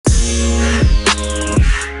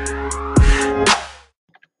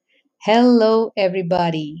Hello,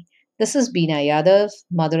 everybody. This is Beena Yadav,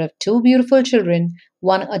 mother of two beautiful children,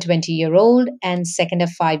 one a 20-year-old and second a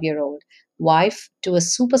 5-year-old, wife to a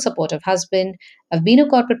super supportive husband. I've been a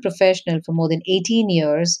corporate professional for more than 18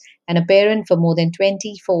 years and a parent for more than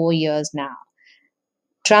 24 years now.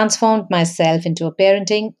 Transformed myself into a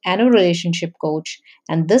parenting and a relationship coach,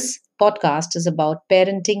 and this podcast is about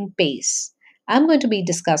parenting pace. I'm going to be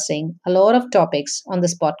discussing a lot of topics on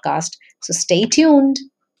this podcast, so stay tuned.